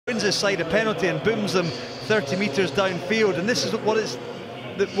wins his side a penalty and booms them 30 metres downfield, and this is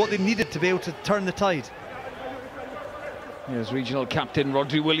what they needed to be able to turn the tide. Here's regional captain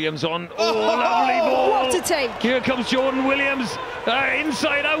Rhodri Williams on. Oh, lovely ball! What a take! Here comes Jordan Williams.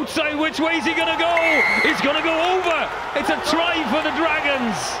 Inside, outside, which way is he going to go? He's going to go over! It's a try for the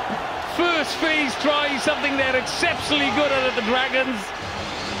Dragons! First phase try, something they're exceptionally good at the Dragons.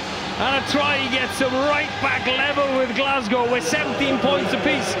 And a try gets them right back level with Glasgow. We're 17 points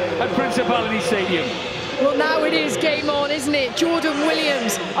apiece at Principality Stadium. Well, now it is game on, isn't it? Jordan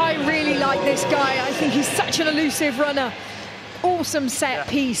Williams, I really like this guy. I think he's such an elusive runner. Awesome set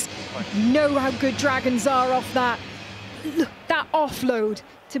piece. You know how good Dragons are off that. Look, that offload,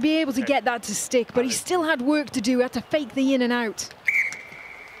 to be able to get that to stick, but he still had work to do, had to fake the in and out.